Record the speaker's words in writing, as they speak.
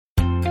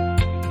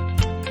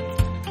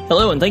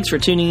Hello, and thanks for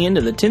tuning in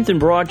to the 10th and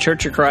Broad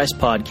Church of Christ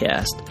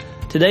podcast.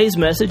 Today's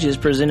message is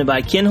presented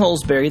by Ken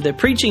Holsbury, the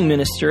preaching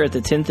minister at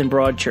the 10th and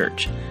Broad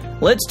Church.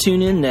 Let's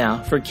tune in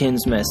now for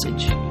Ken's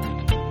message.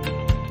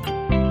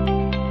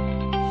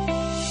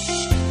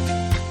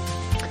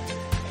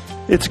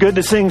 It's good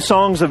to sing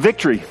songs of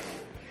victory.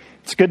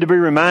 It's good to be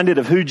reminded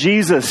of who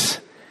Jesus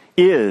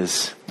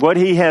is, what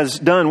He has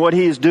done, what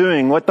He is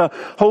doing, what the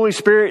Holy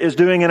Spirit is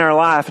doing in our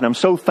life. And I'm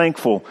so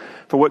thankful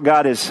for what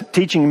God is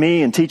teaching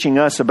me and teaching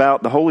us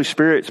about the Holy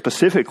Spirit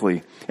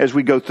specifically as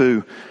we go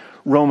through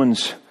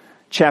Romans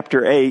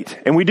chapter 8.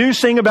 And we do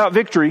sing about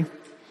victory,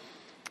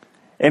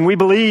 and we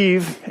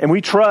believe and we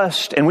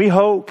trust and we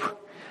hope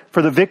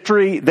for the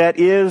victory that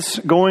is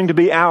going to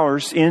be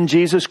ours in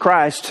Jesus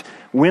Christ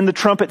when the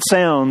trumpet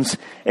sounds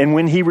and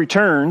when He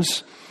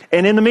returns.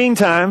 And in the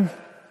meantime,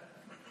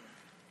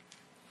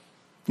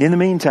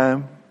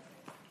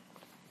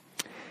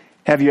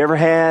 have you ever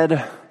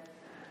had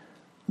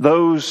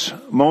those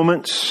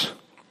moments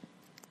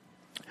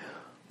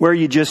where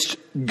you just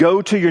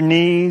go to your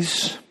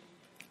knees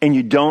and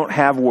you don't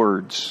have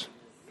words?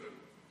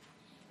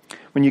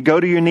 When you go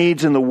to your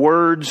knees and the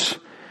words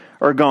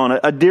are gone.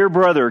 A dear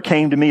brother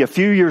came to me a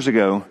few years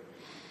ago,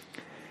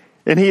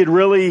 and he had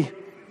really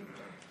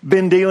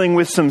been dealing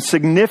with some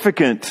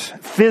significant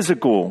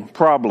physical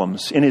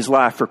problems in his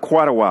life for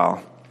quite a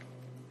while.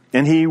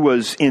 And he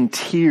was in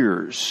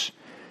tears.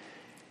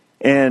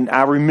 And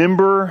I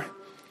remember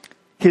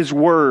his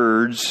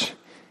words.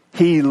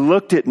 He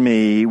looked at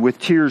me with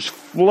tears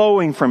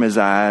flowing from his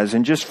eyes,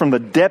 and just from the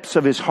depths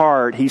of his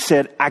heart, he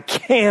said, "I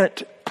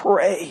can't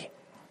pray.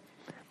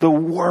 The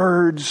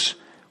words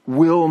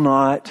will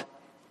not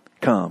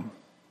come."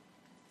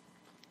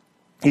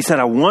 He said,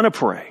 "I want to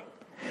pray."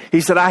 He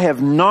said, "I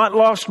have not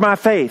lost my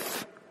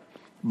faith,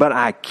 but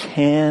I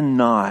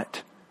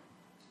cannot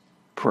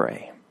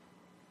pray."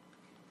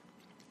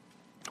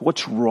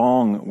 What's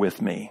wrong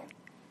with me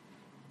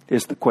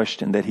is the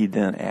question that he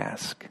then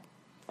asked.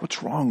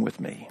 What's wrong with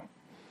me?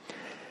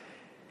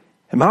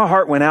 And my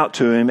heart went out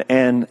to him,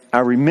 and I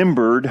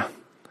remembered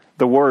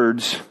the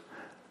words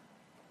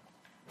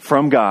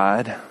from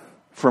God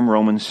from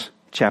Romans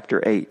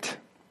chapter 8.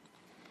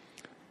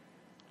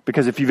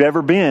 Because if you've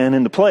ever been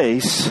in the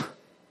place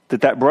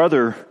that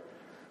brother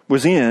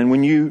was in,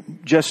 when you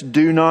just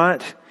do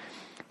not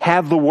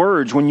have the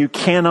words, when you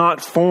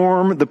cannot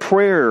form the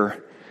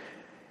prayer,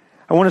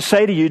 I want to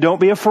say to you, don't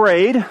be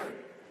afraid.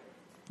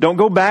 Don't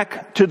go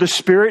back to the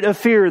spirit of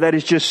fear. That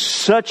is just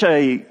such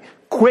a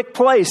quick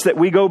place that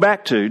we go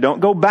back to. Don't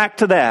go back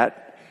to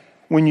that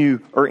when you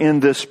are in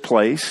this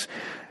place.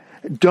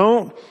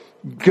 Don't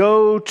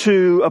go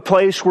to a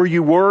place where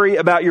you worry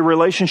about your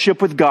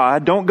relationship with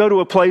God. Don't go to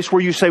a place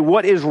where you say,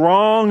 "What is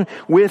wrong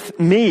with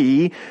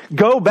me?"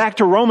 Go back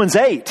to Romans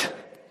 8.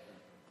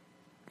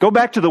 Go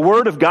back to the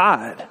Word of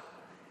God.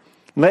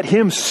 Let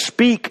Him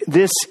speak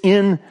this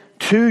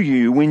into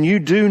you. When you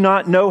do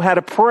not know how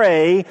to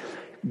pray,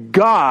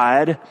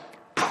 God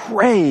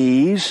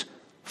prays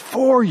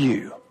for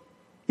you.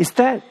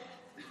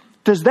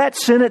 Does that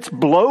sentence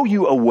blow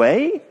you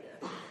away?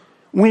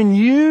 When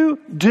you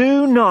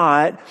do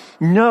not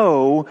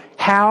know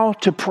how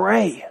to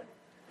pray,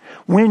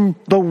 when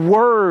the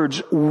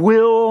words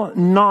will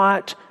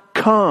not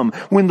come,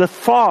 when the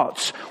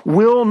thoughts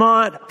will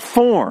not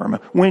form,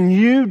 when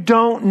you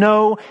don't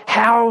know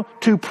how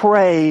to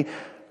pray,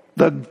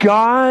 the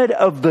God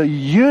of the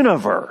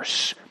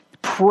universe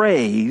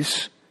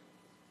prays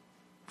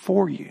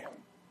for you.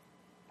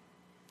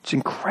 It's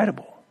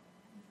incredible.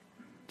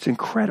 It's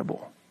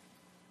incredible.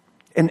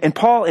 And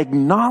Paul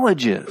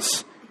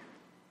acknowledges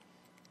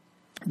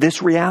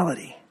this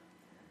reality.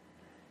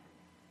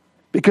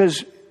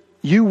 Because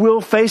you will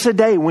face a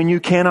day when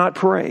you cannot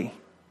pray.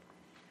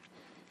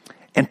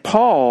 And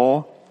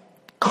Paul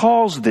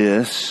calls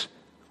this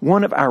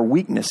one of our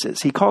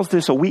weaknesses. He calls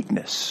this a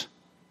weakness.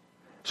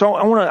 So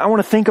I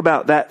want to think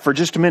about that for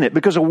just a minute,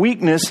 because a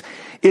weakness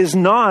is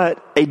not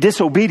a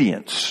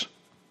disobedience.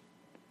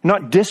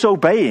 Not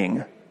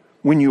disobeying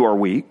when you are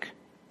weak,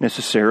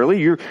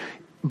 necessarily.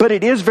 But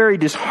it is very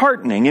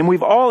disheartening, and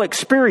we've all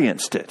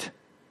experienced it.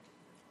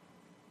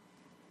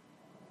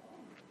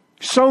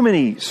 So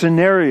many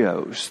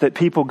scenarios that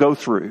people go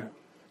through,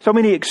 so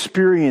many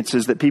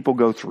experiences that people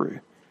go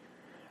through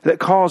that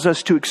cause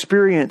us to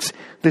experience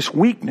this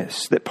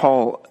weakness that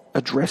Paul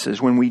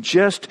addresses when we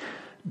just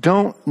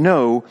don't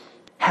know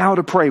how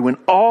to pray, when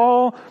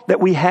all that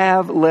we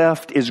have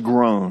left is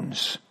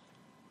groans.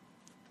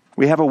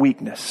 We have a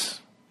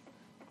weakness.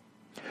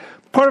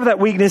 Part of that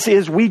weakness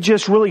is we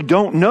just really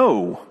don't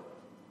know.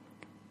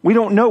 We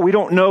don't know. We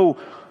don't know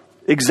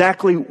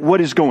exactly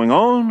what is going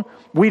on.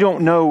 We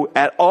don't know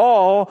at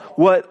all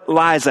what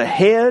lies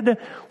ahead.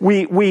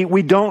 We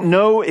don't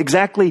know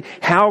exactly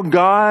how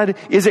God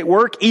is at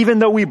work. Even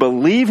though we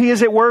believe He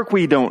is at work,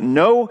 we don't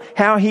know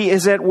how He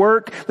is at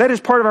work. That is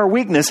part of our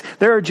weakness.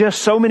 There are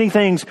just so many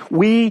things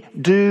we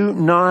do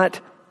not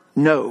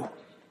know.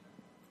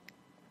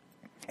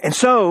 And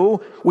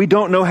so we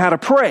don't know how to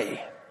pray.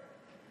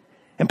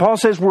 And Paul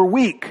says we're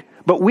weak,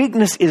 but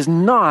weakness is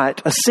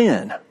not a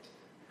sin.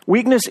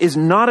 Weakness is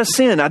not a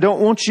sin. I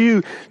don't want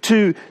you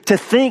to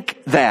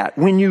think that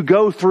when you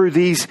go through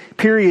these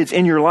periods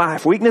in your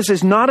life. Weakness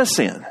is not a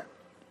sin.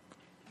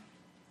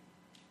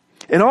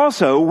 And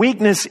also,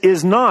 weakness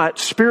is not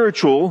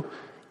spiritual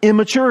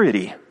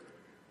immaturity.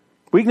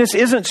 Weakness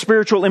isn't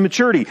spiritual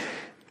immaturity.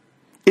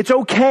 It's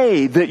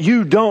okay that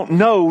you don't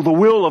know the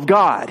will of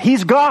God.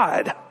 He's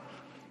God.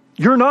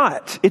 You're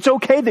not. It's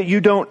okay that you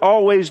don't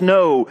always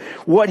know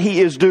what He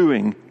is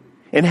doing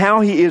and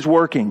how He is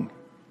working.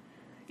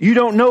 You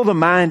don't know the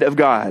mind of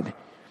God.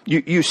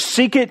 You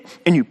seek it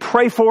and you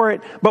pray for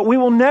it, but we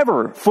will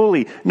never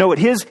fully know it.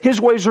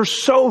 His ways are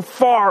so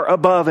far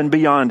above and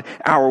beyond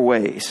our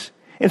ways.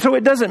 And so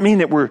it doesn't mean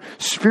that we're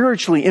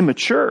spiritually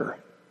immature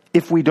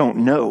if we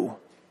don't know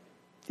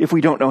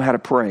how to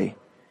pray.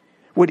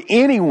 Would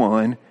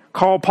anyone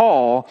call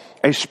Paul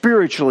a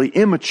spiritually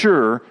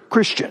immature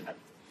Christian?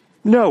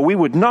 No, we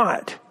would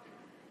not.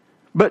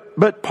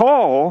 But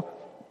Paul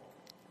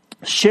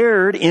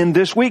shared in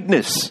this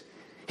weakness.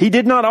 He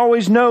did not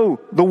always know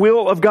the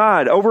will of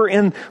God. Over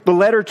in the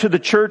letter to the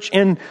church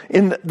in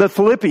the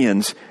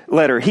Philippians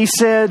letter, he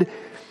said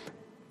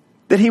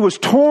that he was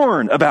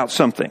torn about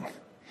something.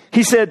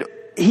 He said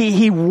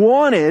he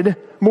wanted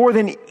more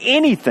than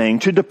anything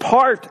to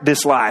depart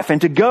this life and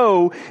to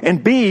go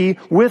and be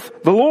with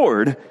the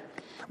Lord.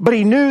 But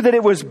he knew that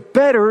it was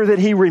better that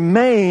he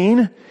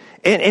remain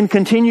and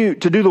continue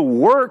to do the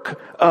work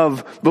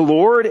of the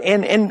Lord.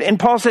 And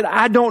Paul said,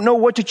 I don't know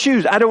what to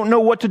choose. I don't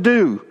know what to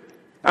do.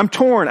 I'm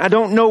torn. I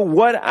don't know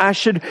what I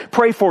should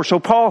pray for. So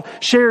Paul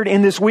shared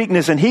in this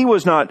weakness, and he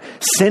was not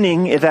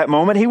sinning at that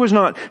moment. He was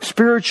not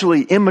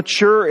spiritually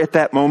immature at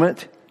that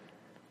moment.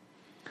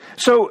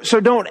 So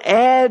don't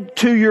add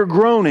to your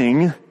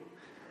groaning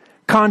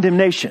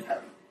condemnation.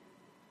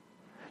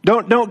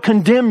 Don't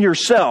condemn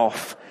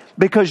yourself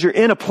because you're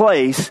in a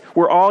place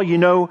where all you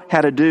know how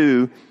to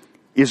do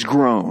is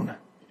groan.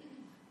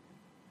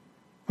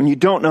 When you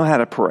don't know how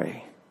to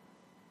pray.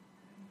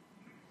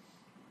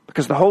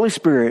 Because the Holy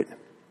Spirit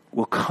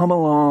will come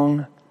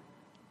along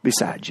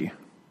beside you.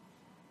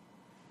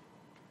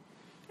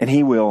 And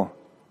He will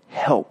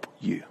help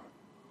you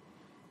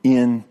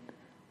in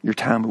your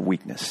time of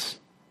weakness.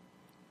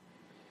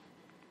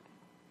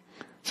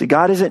 See,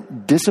 God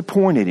isn't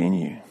disappointed in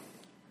you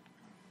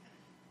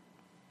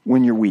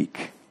when you're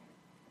weak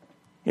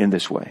in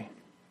this way.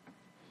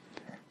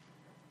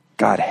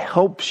 God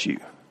helps you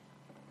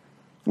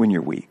when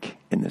you're weak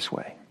in this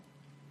way.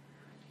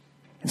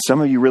 And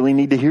some of you really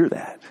need to hear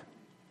that.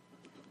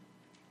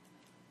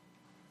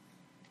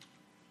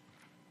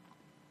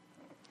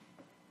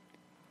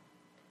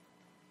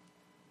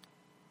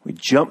 We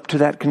jump to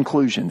that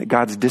conclusion that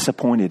God's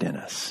disappointed in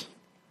us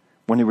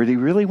when what He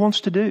really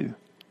wants to do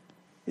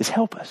is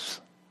help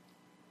us.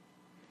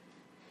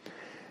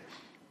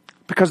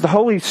 Because the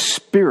Holy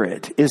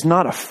Spirit is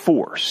not a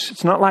force.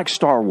 It's not like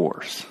Star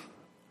Wars.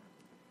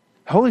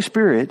 The Holy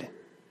Spirit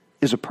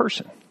is a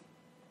person.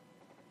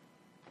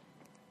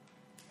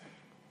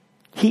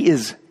 He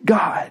is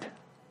God.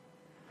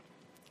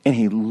 And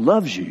He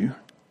loves you.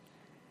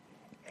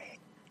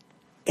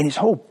 And His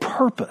whole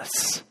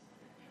purpose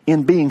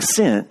in being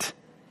sent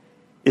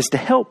is to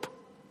help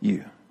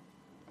you.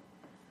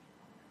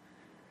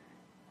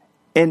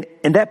 And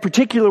that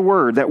particular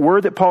word, that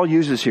word that Paul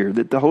uses here,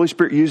 that the Holy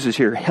Spirit uses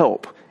here,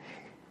 help,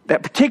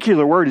 that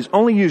particular word is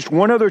only used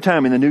one other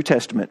time in the New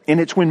Testament. And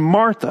it's when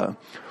Martha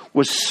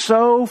was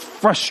so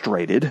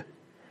frustrated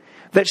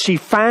that she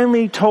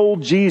finally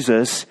told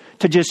Jesus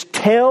to just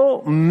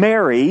tell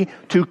Mary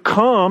to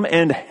come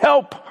and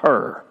help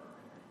her.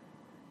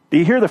 Do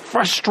you hear the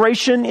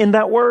frustration in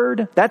that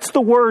word? That's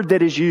the word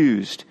that is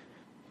used.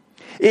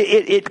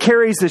 It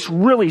carries this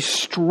really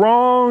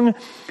strong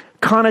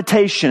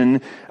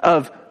connotation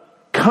of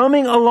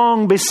coming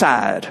along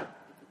beside,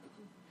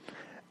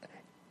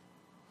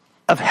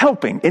 of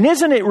helping. And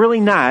isn't it really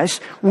nice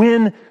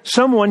when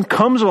someone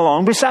comes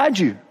along beside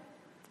you?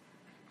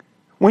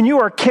 When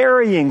you are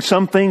carrying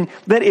something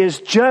that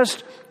is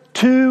just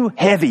too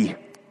heavy,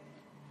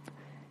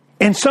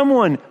 and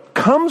someone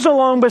comes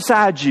along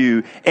beside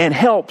you and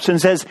helps and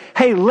says,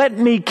 hey, let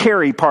me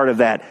carry part of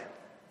that.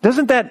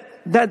 Doesn't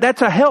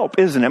that's a help,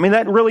 isn't it? I mean,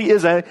 that really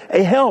is a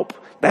help.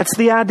 That's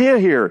the idea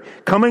here.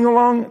 Coming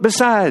along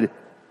beside.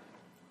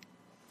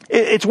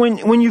 It's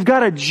when you've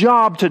got a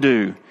job to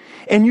do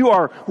and you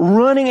are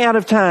running out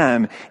of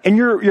time and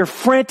you're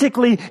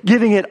frantically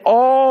giving it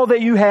all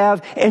that you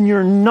have and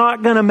you're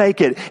not going to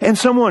make it. And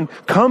someone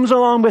comes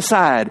along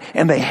beside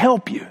and they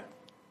help you.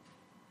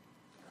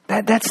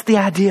 That's the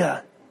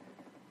idea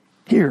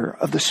here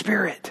of the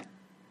Spirit.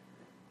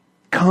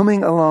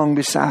 Coming along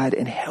beside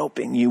and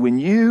helping you when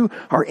you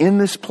are in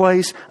this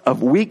place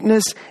of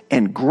weakness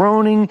and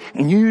groaning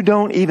and you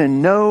don't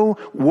even know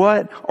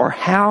what or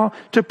how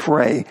to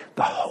pray.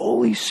 The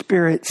Holy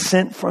Spirit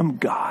sent from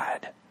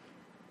God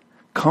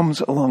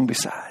comes along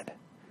beside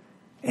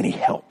and He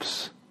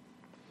helps.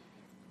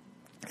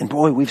 And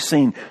boy, we've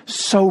seen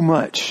so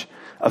much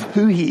of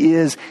who He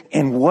is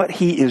and what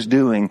He is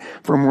doing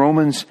from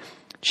Romans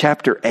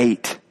chapter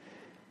 8.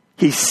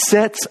 He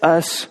sets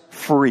us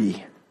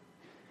free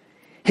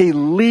He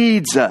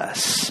leads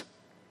us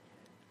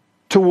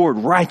toward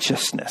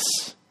righteousness.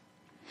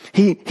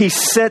 He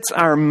sets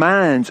our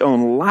minds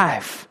on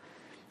life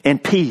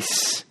and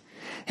peace.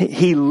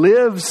 He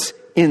lives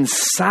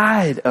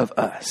inside of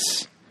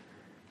us.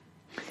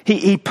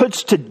 He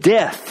puts to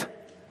death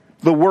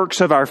the works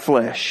of our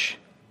flesh.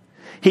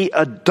 He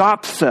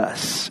adopts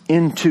us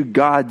into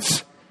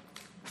God's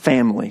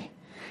family.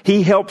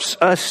 He helps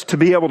us to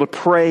be able to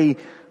pray,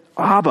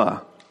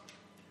 Abba,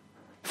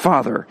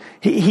 Father.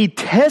 He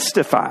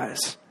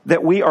testifies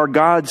that we are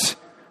God's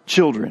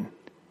children.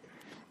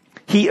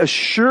 He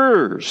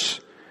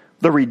assures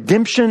the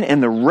redemption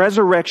and the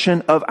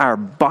resurrection of our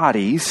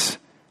bodies.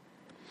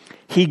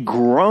 He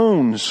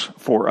groans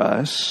for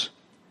us,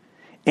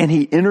 and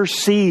He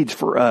intercedes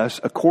for us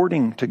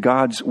according to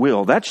God's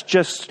will. That's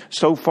just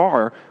so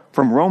far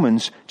from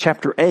Romans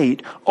chapter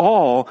 8,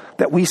 all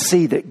that we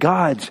see that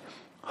God's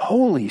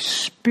Holy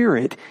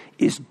Spirit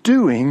is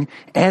doing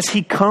as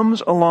He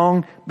comes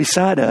along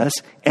beside us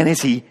and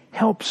as He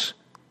helps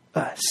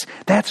us.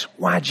 That's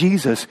why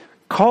Jesus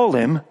called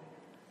Him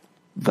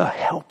the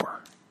Helper.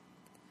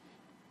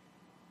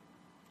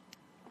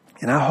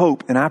 And I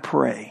hope and I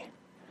pray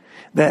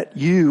that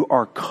you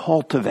are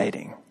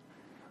cultivating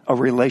a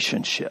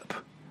relationship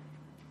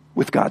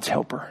with God's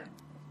helper.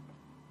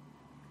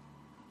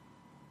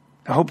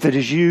 I hope that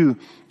as you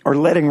are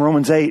letting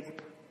Romans 8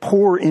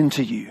 pour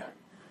into you,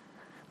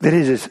 that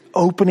it is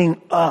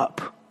opening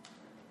up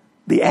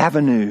the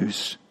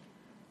avenues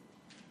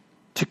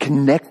to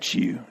connect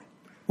you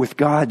with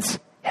God's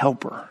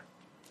helper,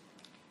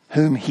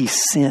 whom He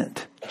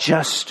sent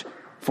just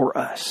for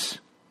us.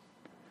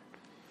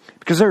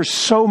 Because there's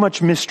so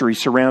much mystery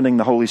surrounding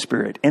the Holy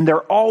Spirit, and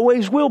there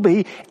always will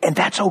be, and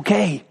that's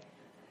okay.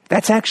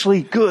 That's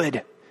actually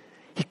good.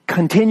 He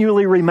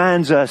continually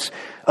reminds us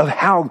of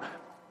how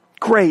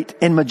great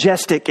and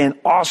majestic and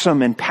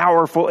awesome and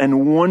powerful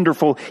and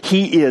wonderful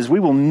He is. We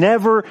will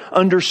never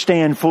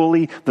understand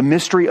fully the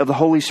mystery of the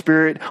Holy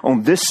Spirit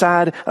on this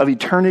side of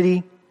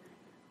eternity.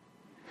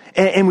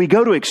 And we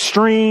go to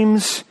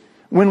extremes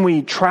when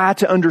we try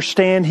to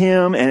understand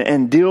Him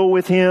and deal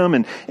with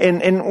Him.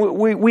 And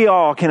we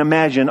all can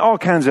imagine all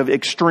kinds of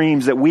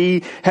extremes that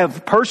we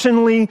have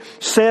personally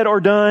said or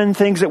done,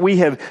 things that we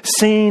have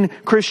seen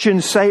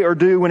Christians say or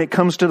do when it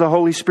comes to the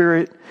Holy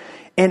Spirit.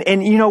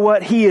 And you know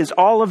what? He is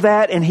all of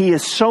that, and He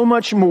is so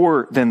much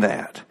more than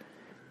that.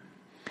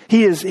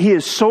 He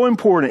is so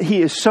important.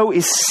 He is so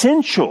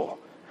essential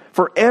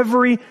for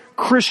every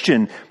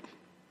Christian.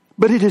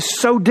 But it is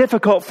so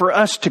difficult for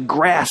us to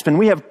grasp, and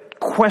we have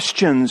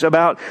questions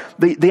about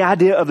the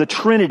idea of the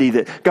Trinity,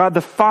 that God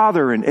the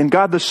Father and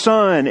God the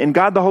Son and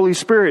God the Holy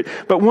Spirit.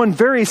 But one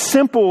very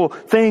simple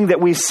thing that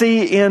we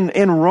see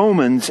in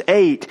Romans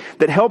 8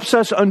 that helps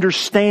us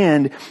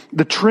understand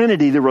the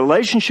Trinity, the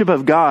relationship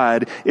of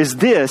God, is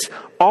this: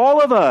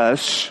 all of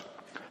us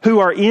who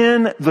are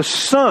in the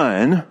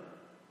Son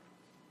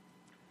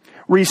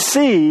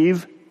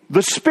receive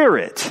the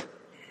Spirit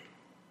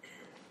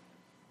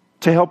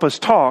to help us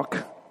talk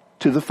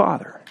to the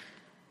Father.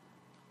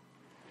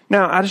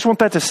 Now, I just want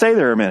that to stay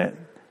there a minute.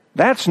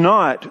 That's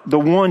not the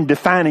one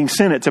defining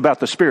sentence about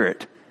the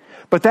Spirit.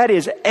 But that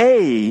is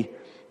a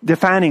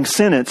defining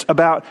sentence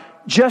about,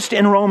 just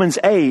in Romans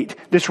 8,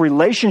 this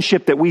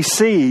relationship that we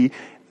see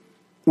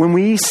when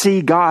we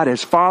see God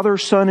as Father,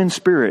 Son, and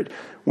Spirit.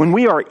 When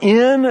we are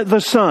in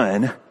the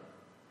Son,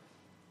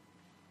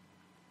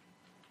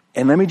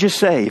 and let me just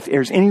say, if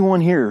there's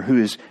anyone here who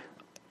is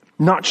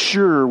not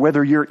sure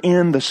whether you're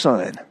in the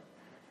Son,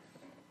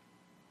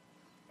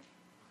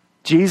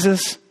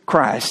 Jesus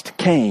Christ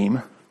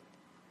came,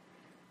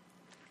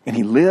 and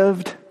He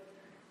lived,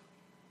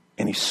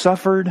 and He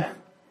suffered,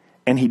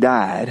 and He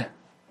died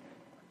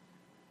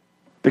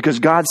because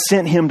God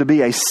sent Him to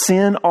be a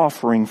sin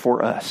offering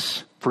for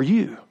us, for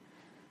you.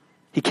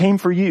 He came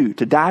for you,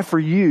 to die for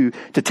you,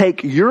 to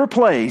take your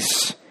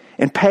place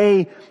and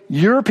pay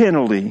your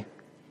penalty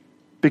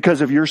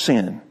because of your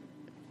sin.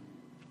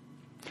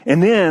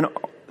 And then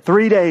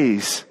 3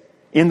 days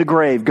in the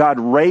grave, God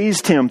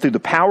raised Him through the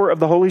power of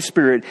the Holy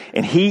Spirit,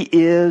 and He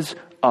is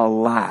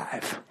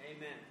alive.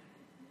 Amen.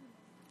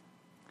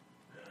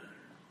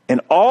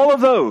 And all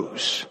of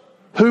those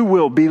who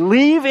will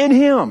believe in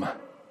Him,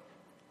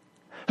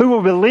 who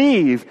will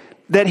believe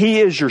that He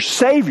is your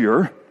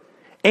Savior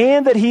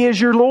and that He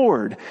is your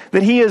Lord,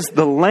 that He is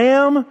the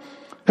Lamb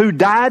who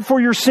died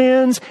for your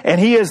sins, and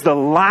He is the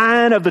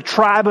Lion of the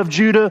tribe of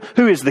Judah,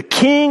 who is the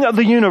King of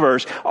the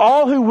universe.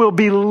 All who will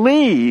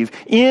believe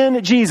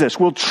in Jesus,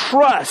 will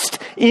trust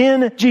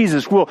in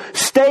Jesus, will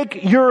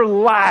stake your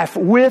life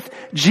with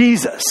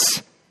Jesus,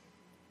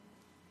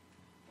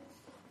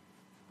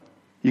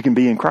 you can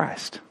be in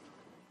Christ.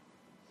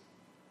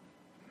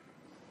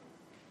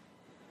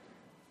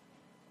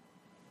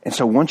 And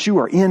so once you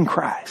are in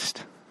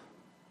Christ,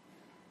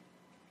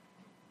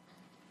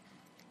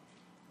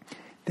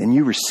 then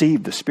you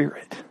receive the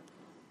Spirit.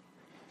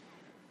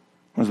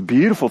 One of the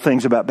beautiful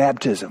things about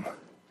baptism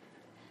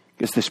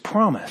is this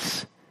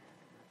promise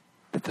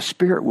that the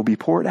Spirit will be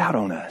poured out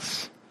on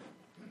us.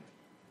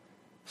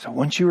 So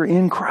once you are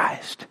in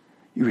Christ,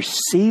 you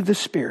receive the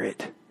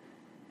Spirit,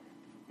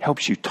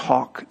 helps you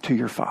talk to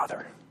your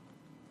Father.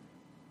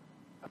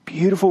 A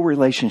beautiful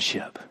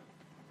relationship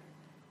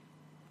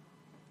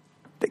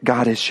that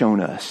God has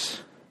shown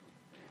us.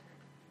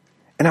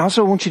 And I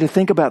also want you to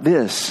think about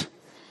this.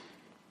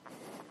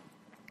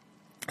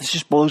 This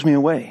just blows me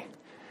away.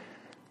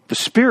 The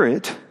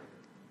Spirit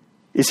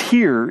is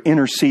here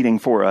interceding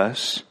for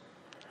us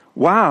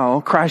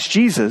while Christ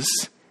Jesus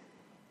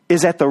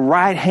is at the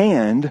right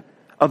hand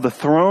of the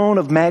throne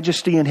of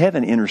majesty in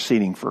heaven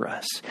interceding for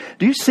us.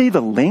 Do you see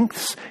the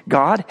lengths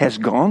God has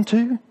gone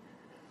to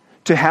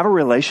have a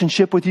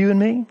relationship with you and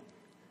me?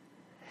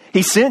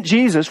 He sent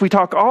Jesus. We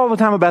talk all the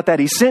time about that.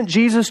 He sent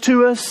Jesus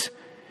to us.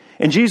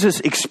 And Jesus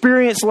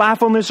experienced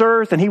life on this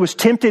earth, and he was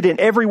tempted in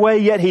every way,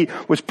 yet he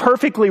was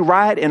perfectly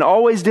right and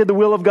always did the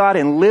will of God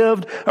and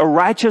lived a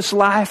righteous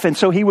life. And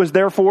so he was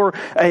therefore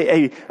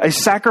a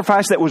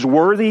sacrifice that was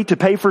worthy to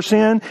pay for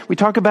sin. We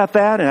talk about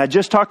that, and I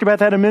just talked about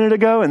that a minute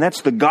ago, and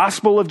that's the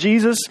gospel of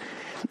Jesus.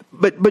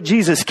 But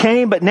Jesus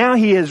came, but now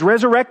he is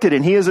resurrected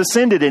and he is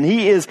ascended and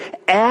he is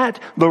at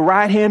the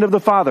right hand of the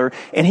Father,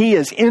 and he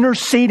is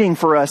interceding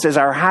for us as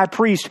our high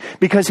priest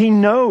because he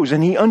knows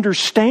and he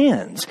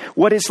understands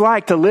what it's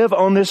like to live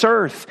on this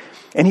earth.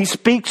 And he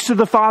speaks to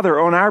the Father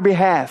on our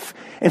behalf.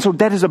 And so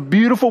that is a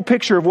beautiful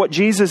picture of what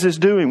Jesus is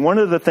doing. One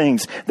of the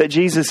things that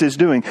Jesus is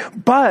doing.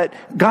 But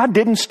God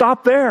didn't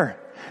stop there.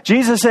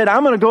 Jesus said,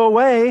 I'm going to go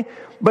away,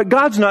 but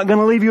God's not going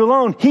to leave you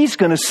alone. He's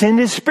going to send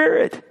his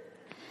Spirit.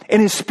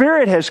 And his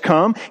Spirit has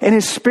come, and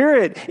his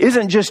Spirit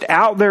isn't just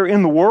out there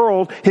in the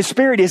world. His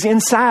Spirit is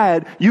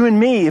inside you and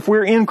me if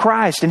we're in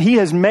Christ. And he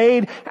has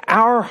made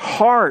our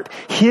heart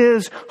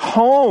his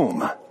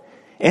home.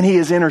 And he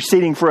is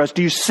interceding for us.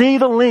 Do you see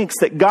the lengths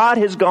that God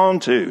has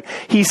gone to?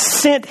 He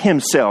sent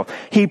himself.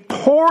 He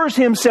pours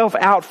himself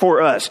out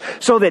for us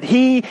so that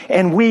he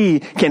and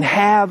we can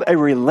have a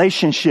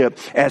relationship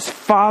as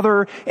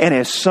father and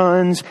as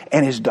sons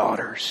and as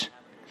daughters.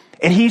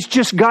 And he's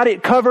just got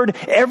it covered.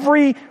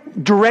 Every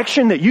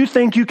direction that you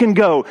think you can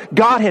go,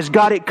 God has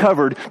got it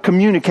covered,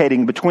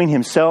 communicating between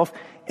himself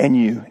and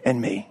you and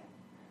me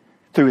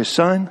through his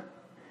Son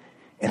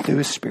and through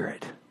his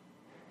Spirit.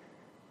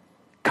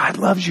 God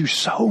loves you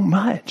so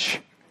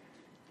much.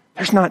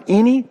 There's not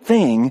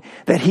anything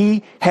that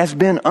he has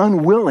been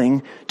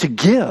unwilling to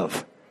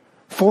give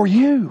for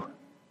you.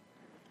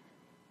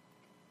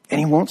 And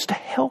he wants to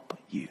help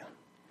you.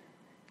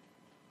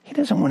 He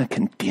doesn't want to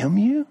condemn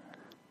you.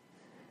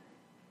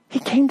 He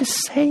came to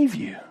save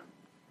you.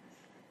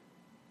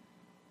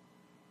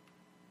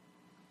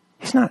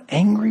 He's not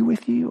angry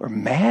with you or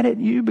mad at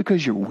you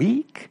because you're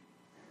weak.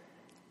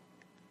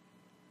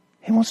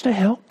 He wants to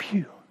help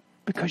you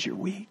because you're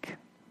weak.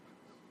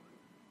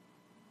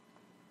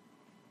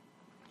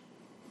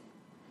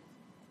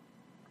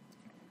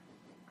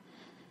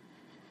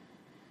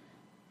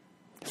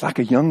 It's like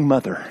a young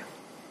mother.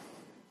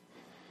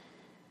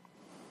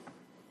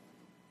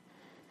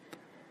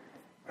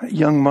 That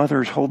young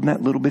mother is holding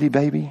that little bitty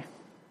baby.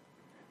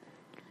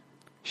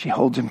 She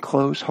holds him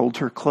close, holds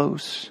her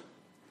close,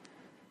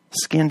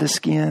 skin to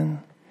skin,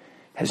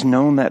 has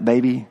known that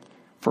baby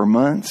for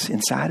months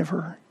inside of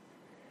her.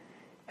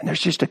 And there's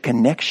just a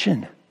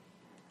connection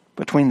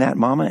between that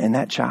mama and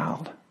that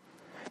child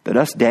that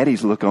us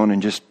daddies look on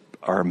and just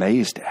are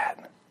amazed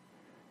at.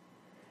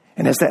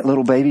 And as that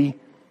little baby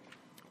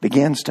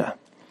begins to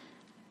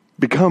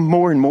become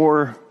more and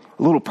more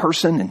a little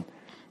person, and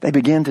they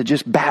begin to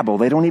just babble.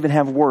 They don't even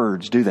have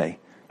words, do they?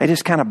 They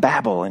just kind of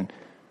babble and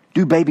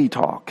do baby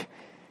talk.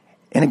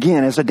 And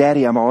again, as a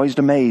daddy, I'm always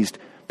amazed.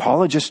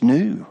 Paula just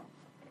knew.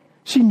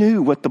 She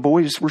knew what the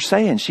boys were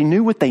saying. She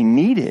knew what they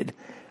needed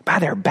by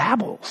their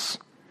babbles.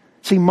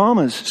 See,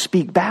 mamas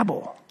speak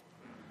babble.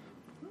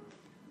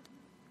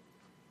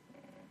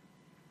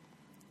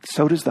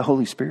 So does the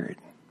Holy Spirit.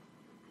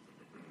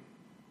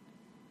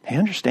 He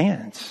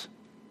understands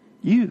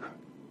you.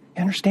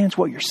 He understands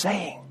what you're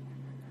saying,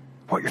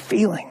 what you're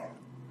feeling,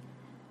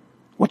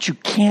 what you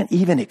can't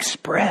even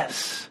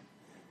express.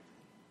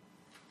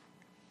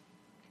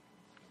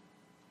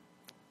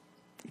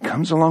 He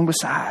comes along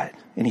beside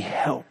and he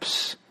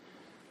helps.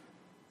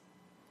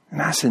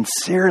 And I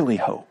sincerely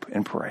hope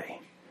and pray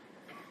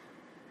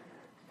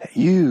that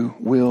you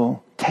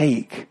will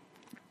take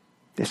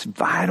this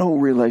vital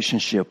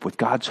relationship with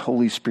God's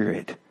Holy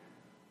Spirit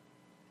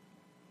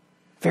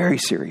very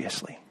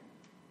seriously.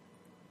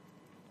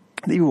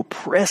 That you will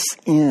press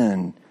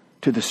in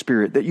to the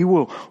Spirit, that you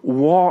will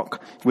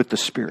walk with the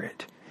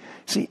Spirit.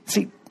 See,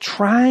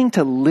 trying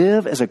to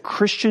live as a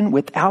Christian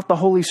without the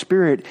Holy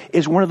Spirit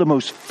is one of the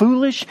most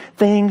foolish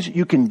things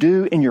you can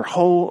do in your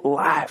whole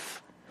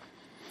life.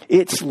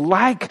 It's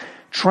like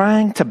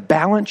trying to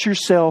balance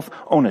yourself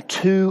on a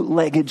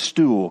two-legged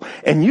stool.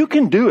 And you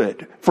can do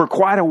it for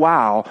quite a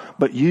while,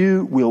 but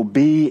you will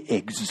be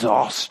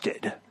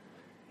exhausted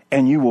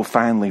and you will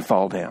finally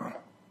fall down.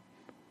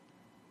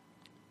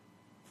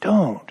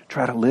 Don't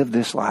try to live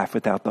this life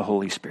without the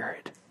Holy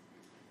Spirit.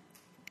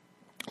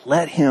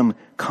 Let him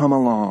come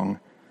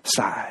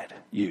alongside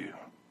you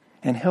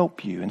and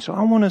help you. And so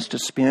I want us to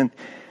spend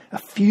a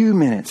few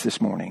minutes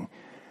this morning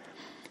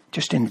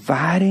just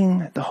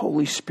inviting the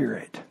Holy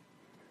Spirit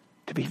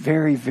to be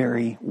very,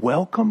 very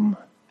welcome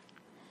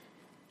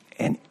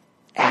and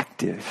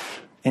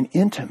active and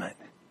intimate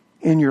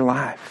in your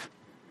life.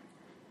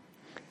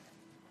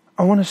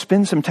 I want to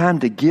spend some time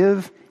to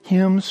give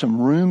Him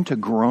some room to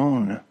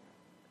groan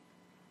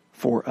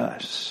for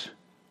us.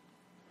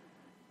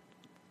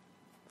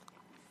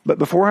 But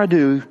before I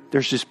do,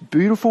 there's this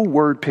beautiful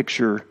word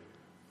picture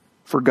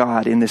for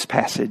God in this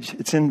passage.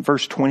 It's in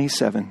verse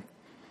 27.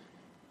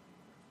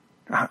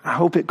 I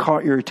hope it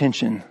caught your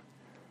attention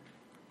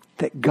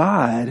that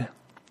God,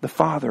 the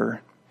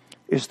Father,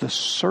 is the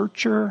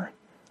searcher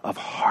of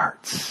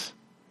hearts.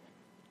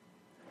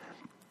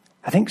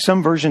 I think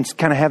some versions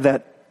kind of have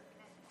that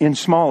in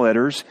small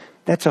letters.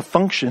 That's a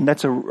function.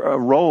 That's a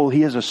role.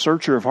 He is a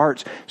searcher of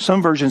hearts.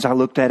 Some versions I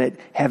looked at it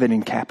have it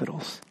in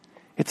capitals.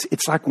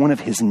 It's like one of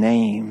His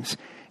names.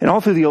 And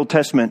all through the Old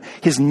Testament,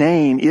 His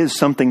name is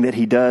something that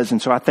He does.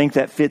 And so I think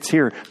that fits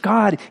here.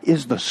 God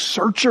is the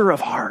searcher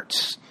of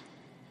hearts.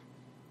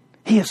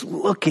 He is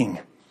looking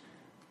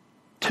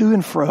to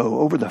and fro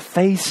over the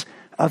face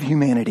of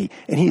humanity.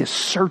 And He is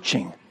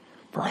searching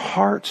for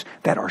hearts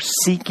that are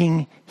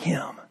seeking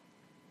Him.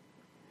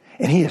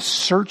 And He is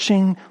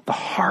searching the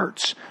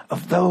hearts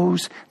of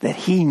those that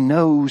He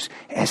knows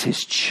as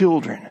His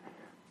children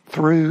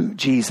through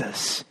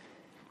Jesus.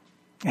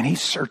 And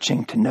He's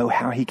searching to know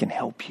how He can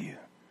help you,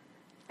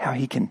 how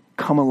He can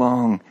come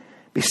along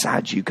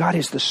beside you. God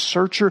is the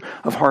searcher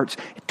of hearts.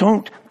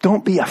 Don't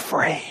be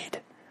afraid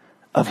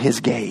of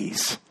His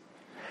gaze.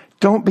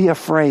 Don't be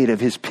afraid of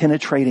His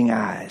penetrating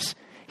eyes.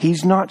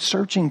 He's not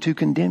searching to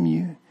condemn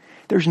you.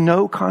 There's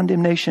no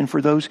condemnation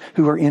for those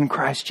who are in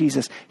Christ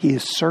Jesus. He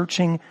is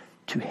searching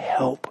to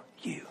help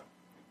you.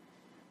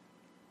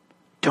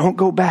 Don't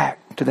go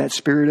back to that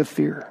spirit of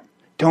fear.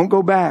 Don't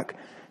go back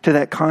to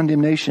that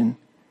condemnation.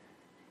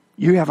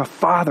 You have a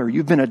Father.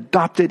 You've been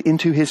adopted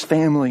into His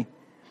family.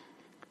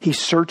 He's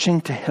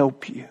searching to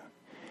help you.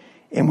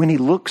 And when He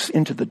looks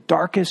into the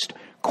darkest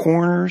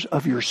corners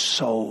of your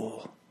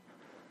soul,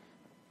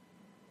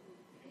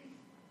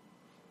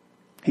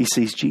 He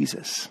sees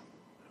Jesus.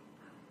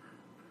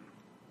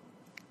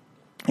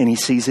 And He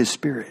sees His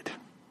Spirit.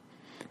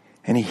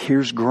 And He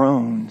hears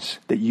groans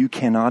that you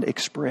cannot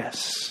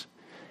express.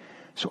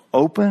 So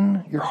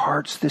open your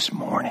hearts this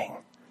morning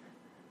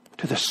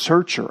to the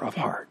searcher of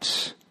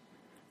hearts.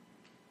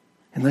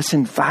 And let's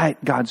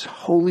invite God's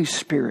Holy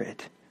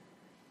Spirit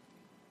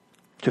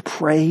to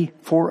pray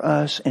for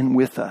us and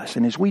with us.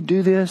 And as we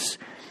do this,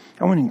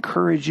 I want to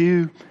encourage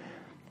you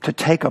to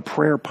take a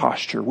prayer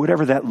posture,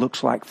 whatever that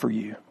looks like for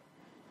you.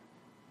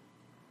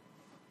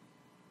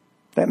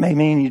 That may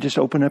mean you just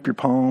open up your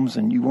palms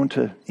and you want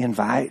to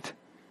invite.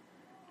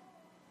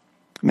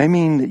 It may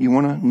mean that you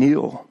want to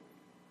kneel.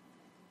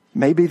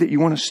 Maybe that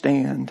you want to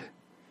stand.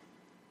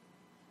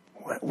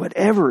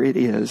 Whatever it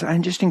is, I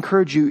just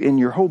encourage you in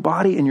your whole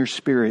body and your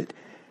spirit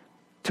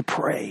to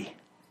pray.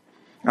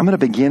 I'm going to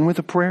begin with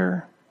a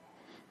prayer.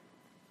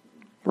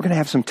 We're going to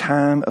have some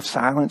time of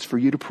silence for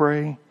you to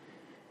pray.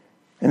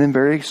 And then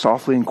very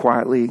softly and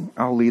quietly,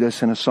 I'll lead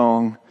us in a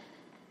song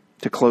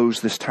to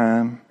close this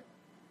time.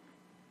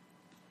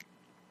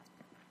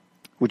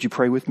 Would you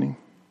pray with me?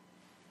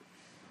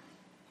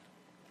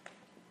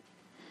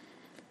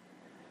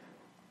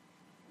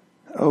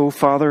 Oh,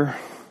 Father,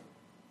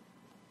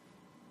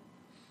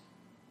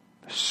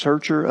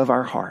 searcher of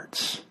our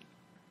hearts,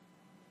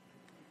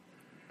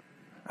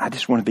 I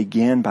just want to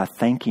begin by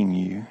thanking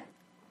you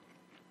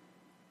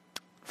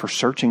for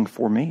searching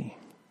for me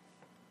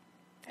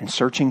and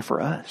searching for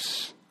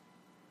us.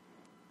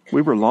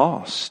 We were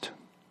lost,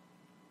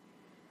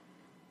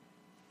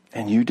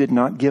 and you did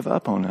not give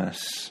up on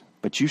us,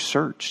 but you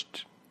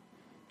searched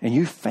and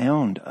you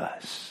found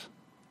us.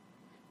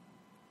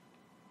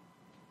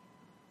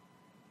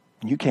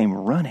 And you came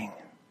running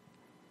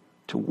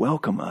to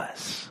welcome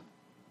us.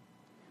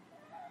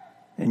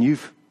 And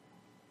you've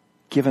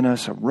given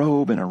us a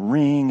robe and a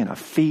ring and a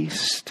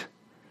feast.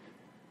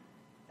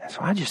 And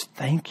so I just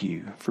thank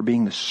you for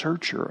being the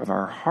searcher of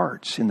our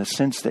hearts in the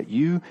sense that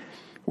you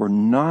were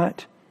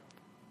not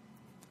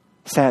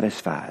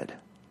satisfied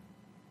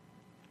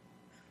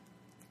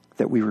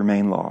that we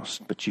remain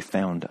lost, but you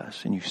found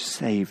us and you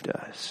saved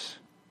us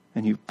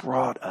and you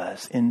brought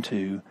us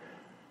into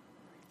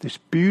this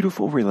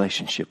beautiful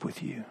relationship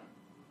with you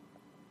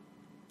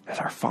as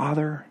our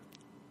Father.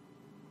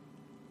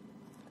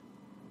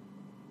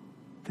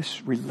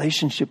 This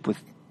relationship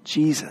with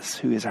Jesus,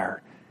 who is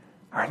our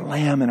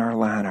Lamb and our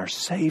Lion, our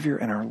Savior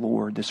and our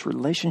Lord. This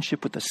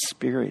relationship with the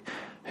Spirit,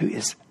 who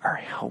is our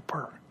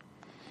helper.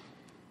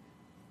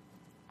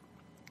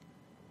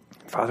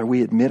 Father,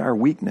 we admit our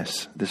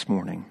weakness this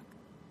morning.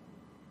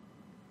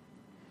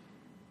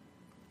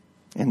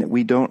 And that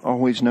we don't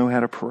always know how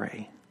to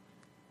pray.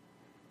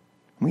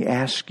 We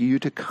ask you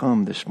to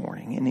come this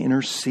morning and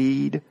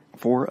intercede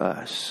for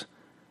us.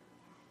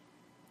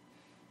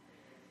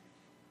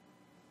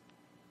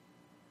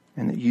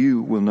 And that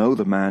you will know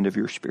the mind of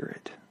your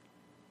Spirit.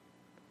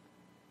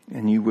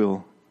 And you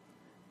will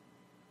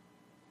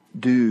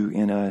do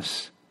in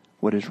us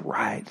what is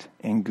right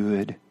and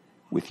good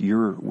with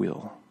your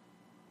will.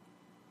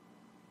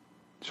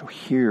 So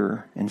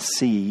hear and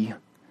see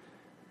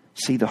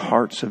the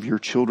hearts of your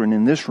children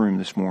in this room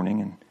this morning,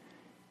 and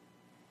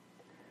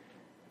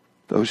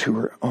those who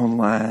are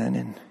online,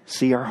 and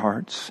see our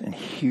hearts and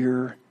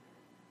hear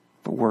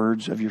the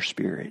words of your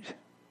Spirit.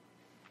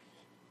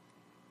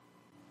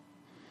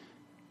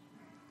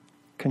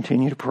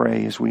 Continue to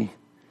pray as you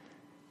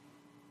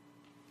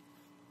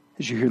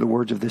hear the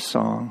words of this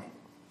song.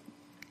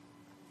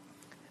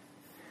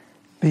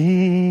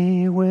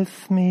 Be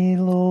with me,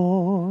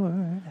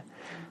 Lord.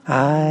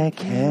 I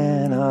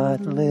cannot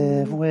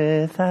live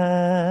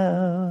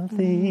without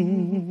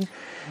Thee.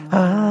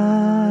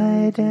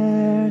 I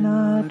dare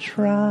not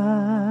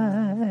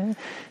try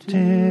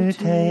to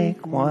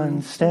take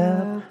one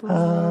step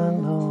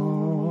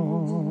alone.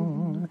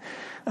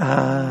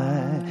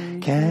 I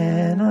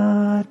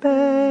cannot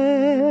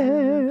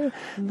bear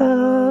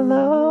the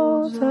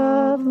loads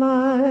of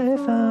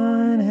life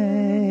unaided.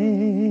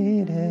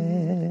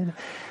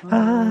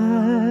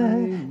 I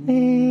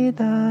need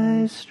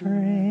Thy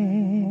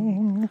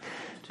strength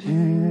to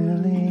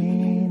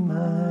lean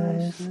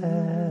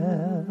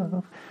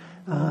myself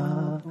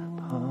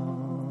upon.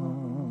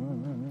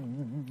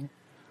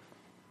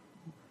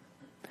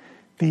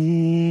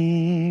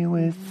 Be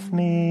with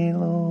me,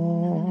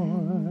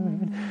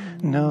 Lord.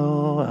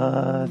 No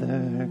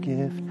other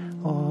gift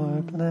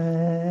or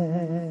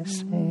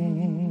blessing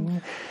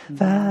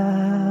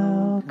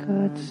Thou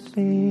couldst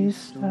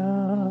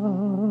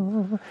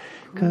bestow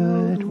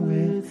could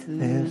with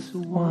this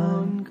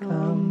one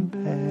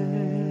compare.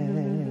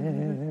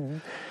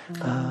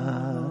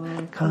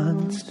 A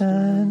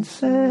constant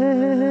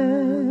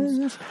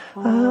sense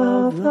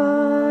of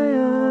Thy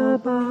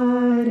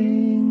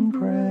abiding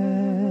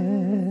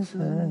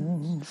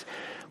presence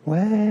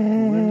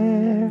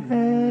where'er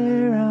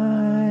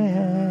I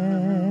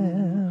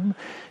am,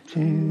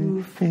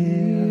 to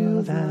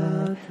feel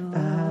that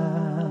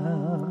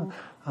Thou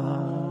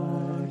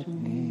art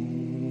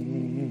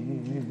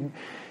near.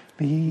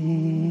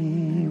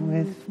 Be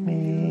with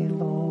me,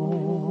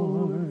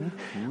 Lord,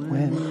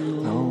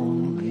 when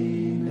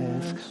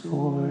loneliness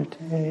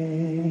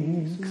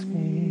o'ertakes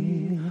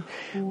me,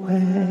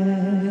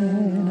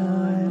 when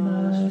I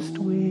must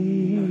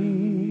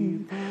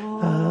weep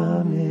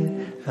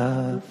amid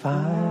the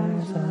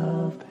fires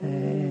of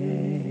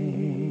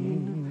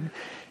pain,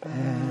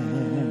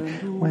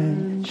 and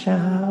when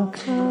shall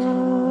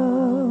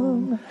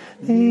come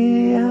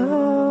the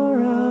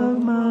hour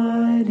of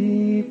my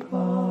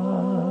departure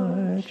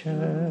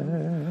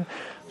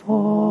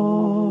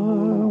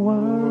for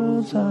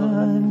worlds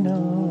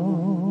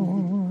unknown.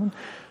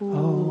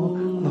 Oh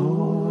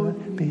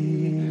Lord,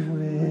 be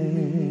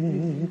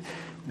with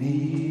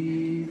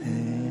me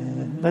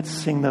then. Let's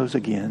sing those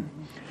again.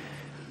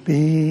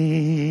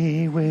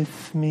 Be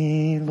with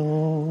me,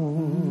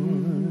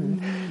 Lord.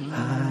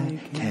 I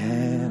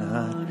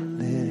cannot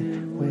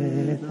live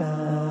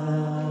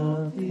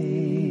without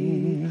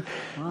Thee.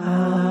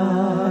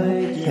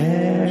 I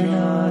dare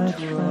not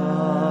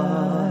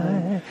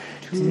try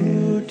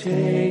to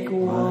take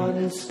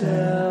one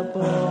step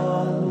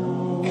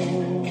alone.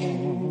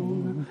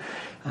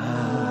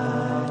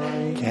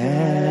 I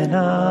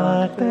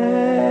cannot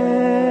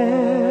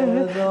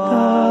bear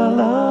the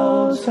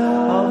loads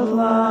of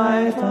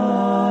life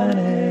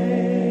unaided.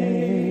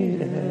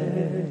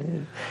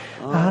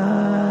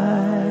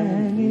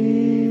 I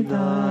need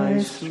Thy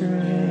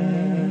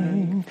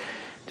strength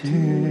to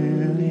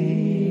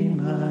lean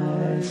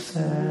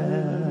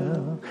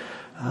myself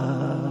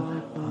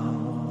upon.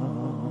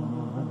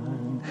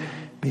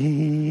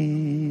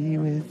 Be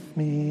with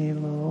me,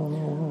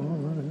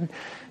 Lord.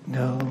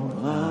 No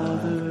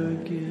other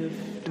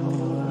gift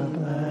or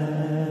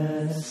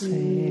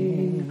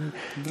blessing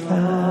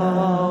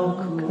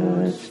Thou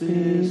couldst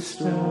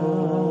bestow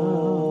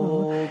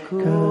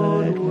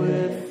could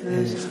with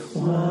this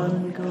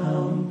one compare.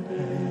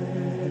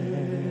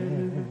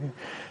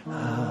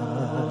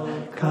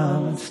 A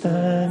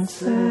constant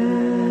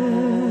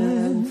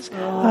sense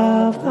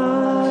of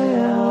Thy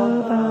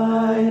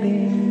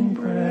abiding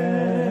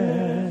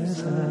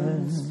presence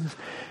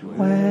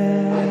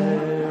where'er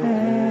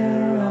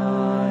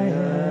I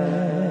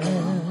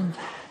am,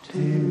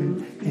 to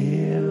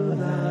feel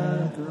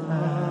that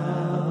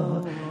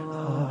Thou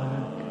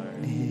art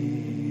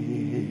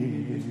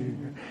near.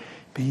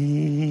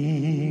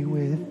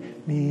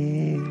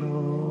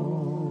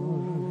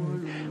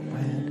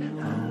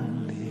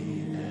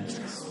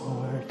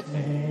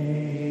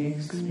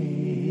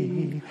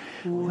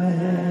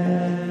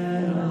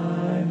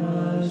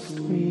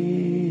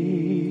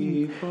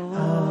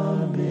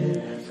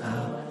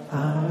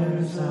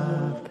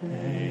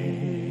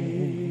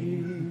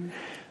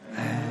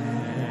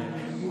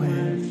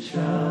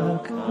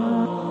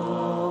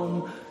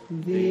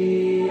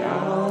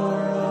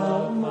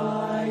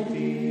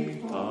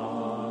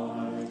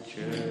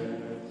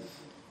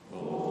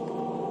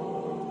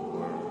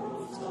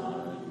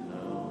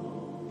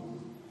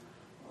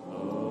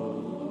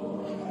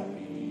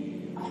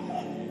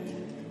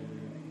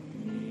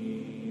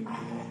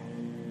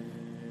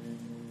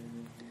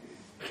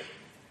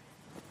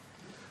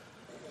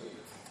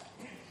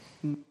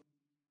 Mm.